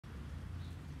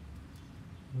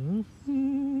Yeah,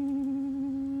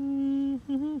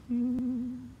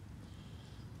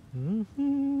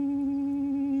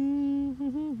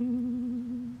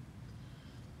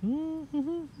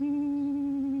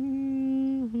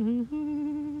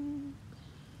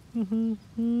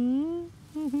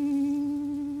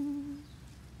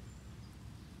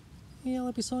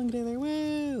 happy song together.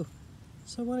 Woo!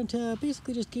 So I wanted to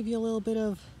basically just give you a little bit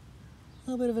of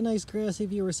a nice grassy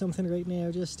view or something right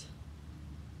now, just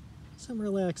some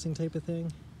relaxing type of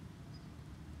thing.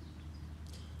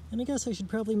 And I guess I should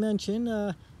probably mention,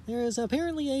 there is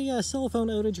apparently a cell phone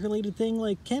outage related thing,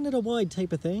 like Canada-wide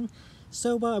type of thing.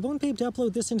 So I won't be able to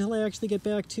upload this until I actually get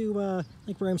back to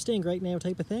like where I'm staying right now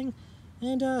type of thing.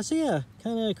 And so yeah,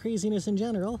 kind of craziness in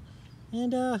general.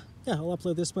 And yeah, I'll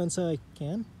upload this once I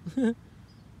can.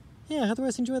 Yeah,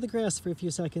 otherwise enjoy the grass for a few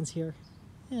seconds here.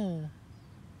 Yeah.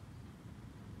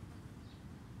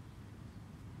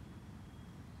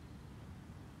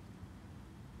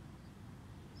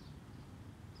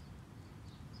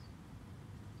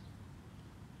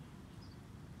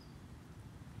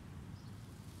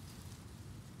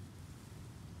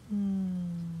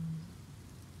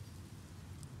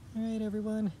 Alright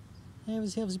everyone, have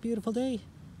yourselves a beautiful day,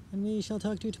 and we shall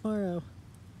talk to you tomorrow.